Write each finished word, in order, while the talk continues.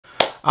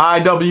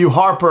I.W.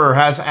 Harper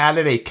has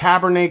added a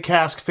Cabernet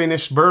Cask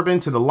finished bourbon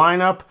to the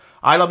lineup.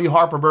 I.W.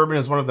 Harper Bourbon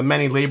is one of the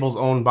many labels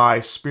owned by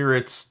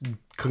spirits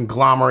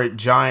conglomerate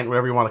giant,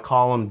 whatever you want to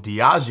call them,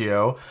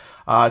 Diageo.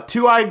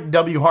 Two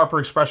I.W. Harper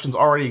expressions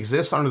already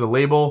exist under the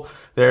label.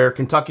 Their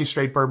Kentucky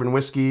Straight Bourbon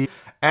Whiskey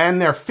and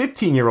their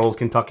 15-year-old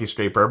Kentucky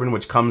Straight Bourbon,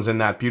 which comes in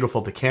that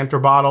beautiful decanter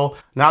bottle.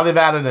 Now they've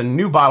added a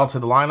new bottle to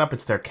the lineup.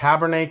 It's their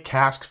Cabernet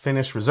Cask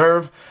Finish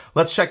Reserve.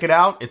 Let's check it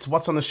out. It's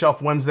What's on the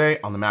Shelf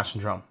Wednesday on the Mash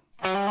and Drum.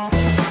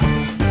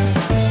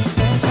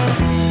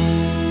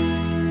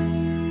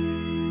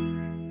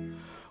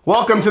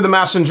 Welcome to the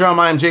Mash and Drum.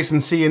 I am Jason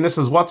C, and this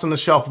is What's on the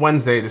Shelf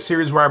Wednesday, the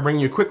series where I bring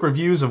you quick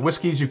reviews of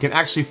whiskeys you can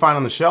actually find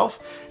on the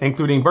shelf,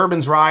 including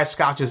bourbons, rye,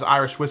 scotches,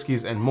 Irish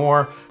whiskeys, and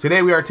more.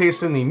 Today we are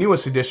tasting the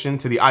newest addition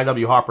to the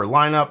I.W. Harper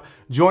lineup,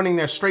 joining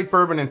their straight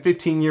bourbon and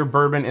 15-year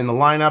bourbon in the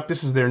lineup.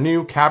 This is their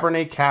new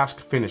Cabernet Cask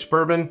finished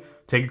bourbon.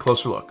 Take a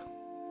closer look.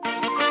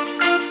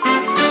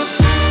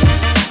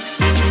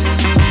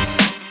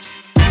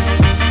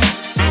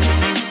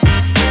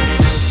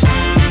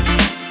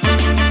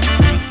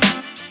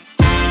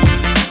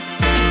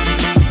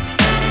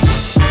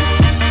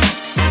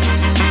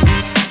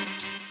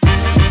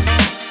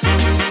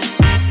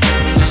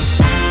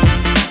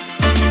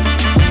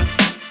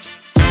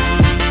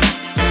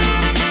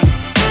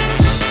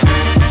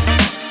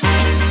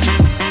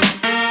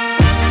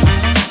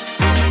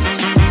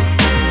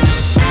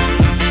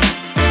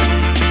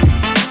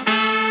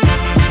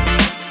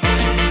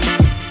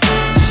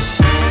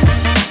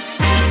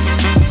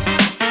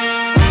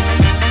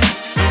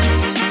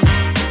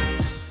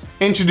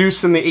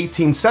 Introduced in the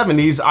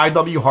 1870s,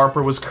 I.W.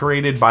 Harper was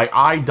created by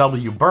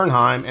I.W.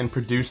 Bernheim and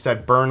produced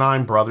at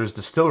Bernheim Brothers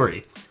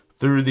Distillery.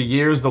 Through the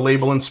years, the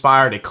label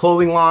inspired a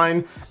clothing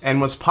line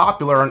and was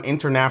popular on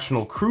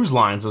international cruise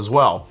lines as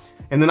well.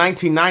 In the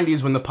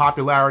 1990s, when the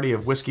popularity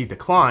of whiskey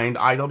declined,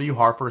 I.W.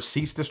 Harper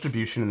ceased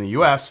distribution in the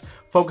US,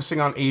 focusing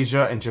on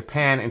Asia and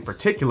Japan in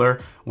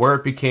particular, where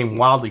it became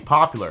wildly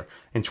popular.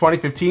 In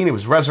 2015, it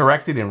was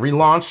resurrected and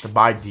relaunched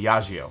by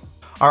Diageo.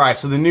 Alright,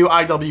 so the new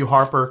I.W.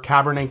 Harper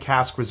Cabernet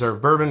Cask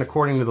Reserve Bourbon,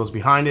 according to those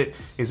behind it,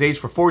 is aged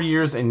for 4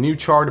 years in new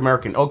charred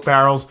American oak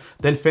barrels,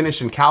 then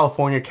finished in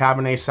California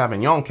Cabernet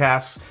Sauvignon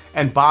casks,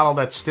 and bottled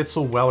at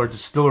Stitzel-Weller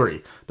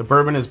Distillery. The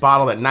bourbon is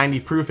bottled at 90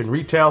 proof and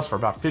retails for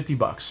about 50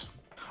 bucks.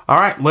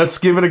 Alright, let's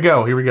give it a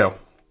go. Here we go.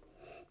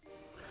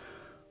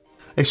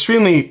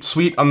 Extremely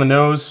sweet on the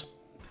nose.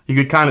 You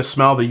could kind of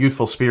smell the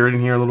youthful spirit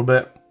in here a little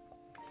bit.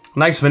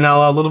 Nice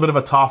vanilla, a little bit of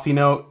a toffee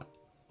note.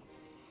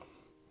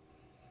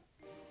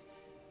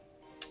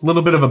 A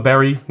little bit of a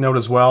berry note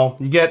as well.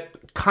 You get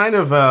kind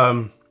of,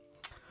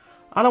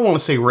 I don't want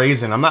to say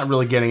raisin. I'm not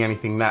really getting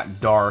anything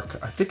that dark.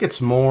 I think it's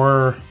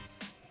more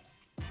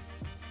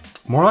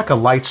like a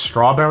light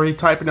strawberry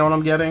type of note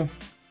I'm getting.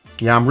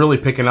 Yeah, I'm really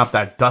picking up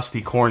that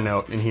dusty corn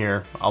note in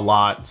here a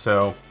lot.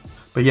 So,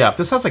 but yeah, if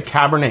this has a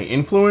Cabernet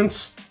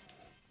influence,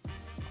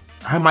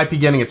 I might be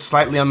getting it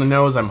slightly on the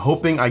nose. I'm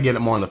hoping I get it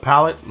more on the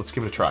palate. Let's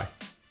give it a try.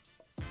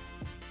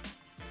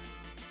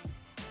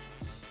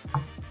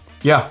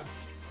 Yeah.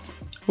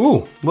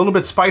 Ooh, a little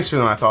bit spicier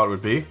than I thought it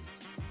would be.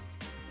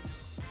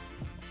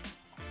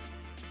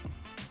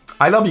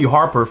 I.W.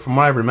 Harper, from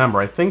what I remember,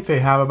 I think they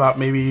have about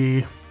maybe,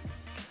 I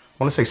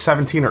want to say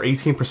 17 or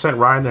 18%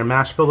 rye in their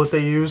mash bill that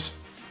they use.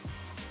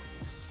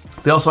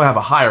 They also have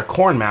a higher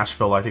corn mash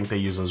bill I think they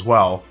use as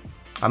well.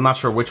 I'm not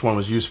sure which one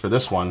was used for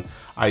this one.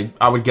 I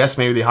would guess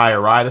maybe the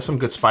higher rye. There's some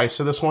good spice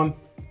to this one.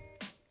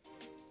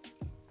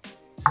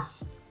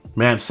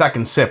 Man,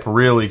 second sip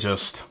really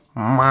just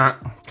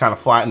kind of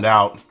flattened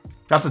out.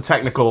 That's a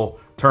technical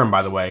term,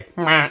 by the way.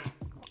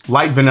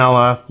 Light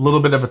vanilla, a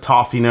little bit of a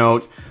toffee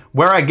note.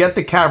 Where I get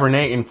the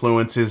Cabernet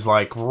influence is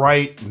like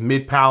right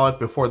mid-palate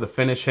before the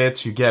finish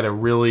hits. You get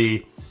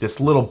this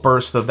little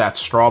burst of that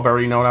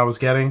strawberry note I was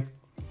getting.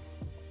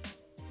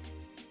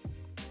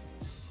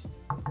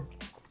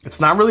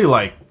 It's not really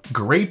like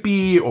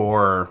grapey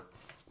or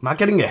I'm not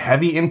getting a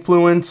heavy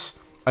influence.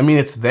 I mean,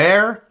 it's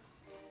there,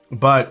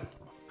 but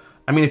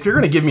I mean, if you're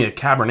gonna give me a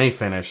Cabernet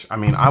finish, I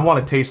mean, I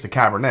want to taste the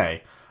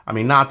Cabernet. I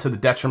mean, not to the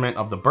detriment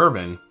of the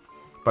bourbon,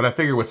 but I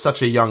figure with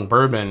such a young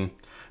bourbon.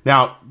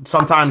 Now,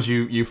 sometimes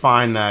you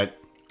find that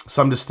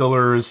some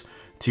distillers,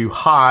 to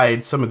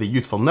hide some of the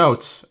youthful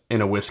notes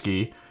in a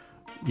whiskey,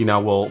 you know,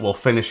 will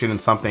finish it in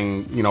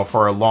something, you know,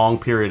 for a long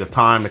period of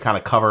time to kind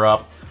of cover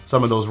up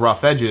some of those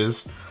rough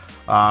edges.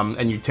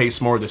 And you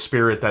taste more of the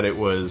spirit that it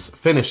was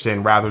finished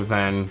in rather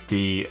than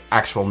the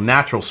actual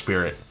natural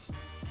spirit.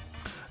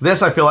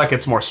 This, I feel like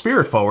it's more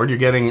spirit forward.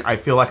 I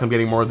feel like I'm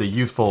getting more of the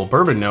youthful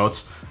bourbon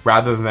notes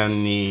rather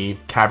than the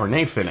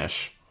Cabernet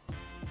finish.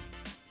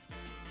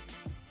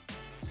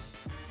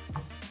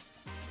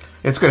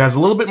 It's good. It has a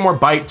little bit more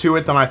bite to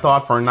it than I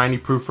thought for a 90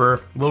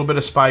 proofer. A little bit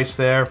of spice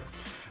there.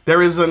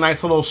 There is a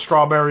nice little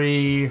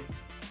strawberry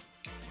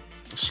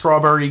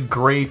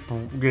grape,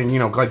 you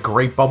know, like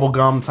grape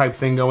bubblegum type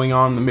thing going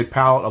on in the mid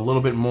palate a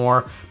little bit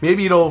more.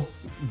 Maybe it'll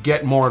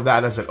get more of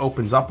that as it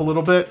opens up a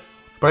little bit.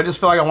 But I just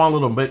feel like I want a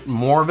little bit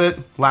more of it.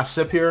 Last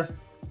sip here.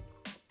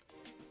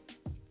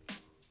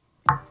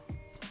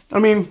 I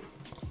mean,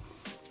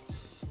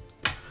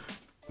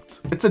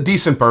 it's a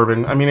decent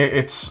bourbon. I mean,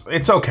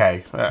 it's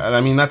okay.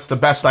 I mean, that's the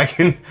best I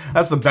can,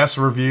 that's the best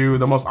review,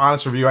 the most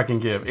honest review I can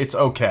give. It's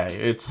okay.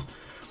 It's,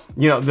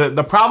 you know,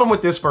 the problem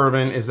with this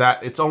bourbon is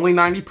that it's only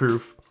 90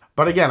 proof.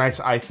 But again,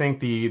 I think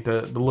the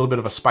little bit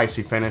of a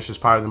spicy finish is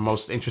probably the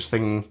most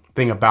interesting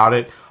thing about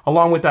it,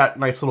 along with that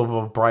nice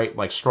little bright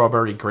like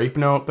strawberry grape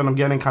note that I'm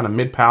getting kind of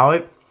mid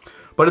palate.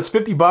 But it's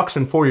 50 bucks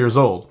and 4 years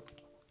old.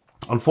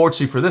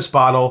 Unfortunately for this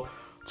bottle,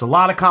 there's a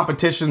lot of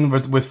competition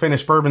with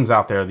finished bourbons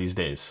out there these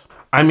days.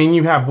 I mean,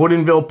 you have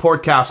Woodinville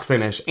Port Cask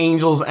Finish,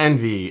 Angel's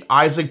Envy,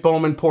 Isaac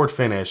Bowman Port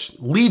Finish,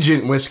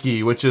 Legent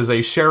Whiskey, which is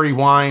a sherry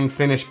wine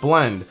finish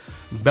blend.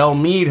 Belle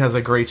Meade has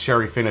a great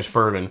sherry finished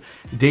bourbon.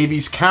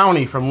 Davies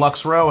County from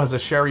Lux Row has a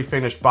sherry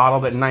finished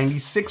bottle at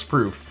 96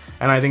 proof,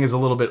 and I think is a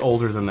little bit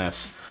older than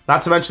this.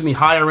 Not to mention the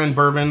higher end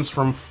bourbons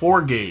from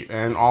Foregate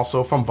and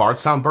also from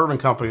Bardstown Bourbon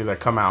Company that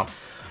come out.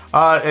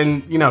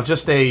 And you know,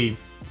 just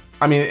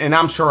I mean, and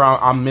I'm sure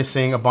I'm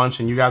missing a bunch,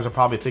 and you guys are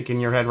probably thinking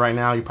in your head right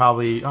now, you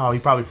probably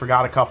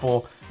forgot a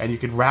couple, and you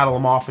could rattle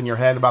them off in your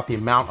head about the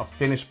amount of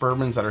finished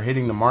bourbons that are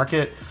hitting the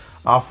market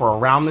for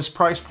around this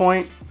price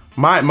point.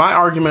 My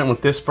argument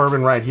with this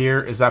bourbon right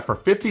here is that for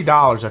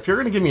 $50, if you're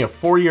gonna give me a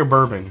 4-year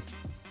bourbon,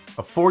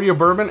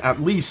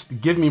 at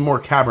least give me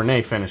more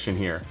Cabernet finish in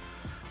here.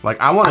 Like,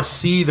 I wanna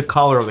see the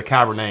color of the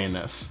Cabernet in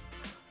this.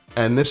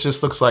 And this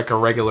just looks like a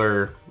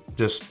regular,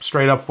 just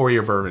straight up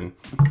 4-year bourbon.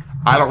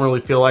 I don't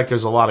really feel like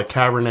there's a lot of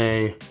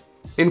Cabernet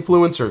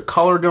influence or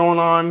color going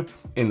on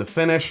in the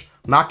finish.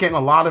 Not getting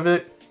a lot of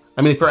it.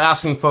 I mean, if you're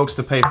asking folks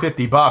to pay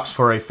 50 bucks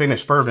for a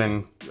finished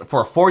bourbon,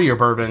 for a 4-year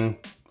bourbon,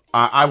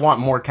 I want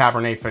more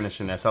Cabernet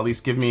finish in this. At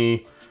least give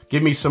me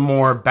some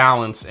more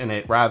balance in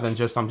it rather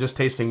than I'm just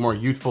tasting more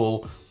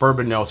youthful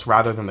bourbon notes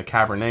rather than the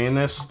Cabernet in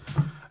this.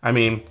 I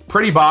mean,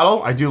 pretty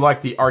bottle. I do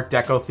like the Art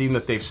Deco theme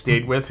that they've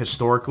stayed with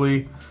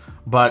historically.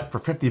 But for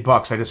 50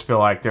 bucks, I just feel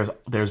like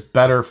there's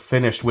better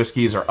finished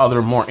whiskeys or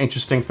other more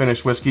interesting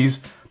finished whiskeys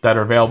that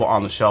are available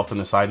on the shelf in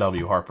this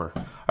IW Harper.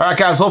 All right,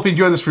 guys, hope you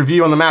enjoyed this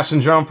review on the Mash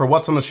and Drum for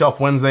What's on the Shelf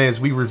Wednesday as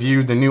we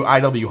reviewed the new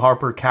IW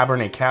Harper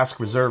Cabernet Cask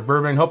Reserve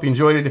Bourbon. Hope you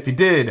enjoyed it. If you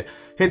did,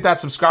 hit that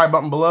subscribe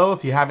button below.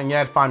 If you haven't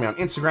yet, find me on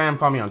Instagram,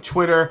 find me on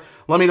Twitter.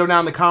 Let me know down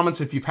in the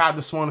comments if you've had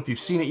this one, if you've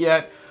seen it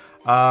yet,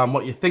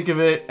 what you think of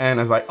it. And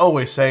as I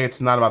always say,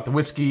 it's not about the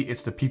whiskey,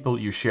 it's the people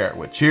you share it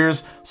with.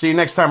 Cheers. See you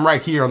next time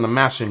right here on the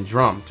Mash and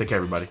Drum. Take care,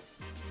 everybody.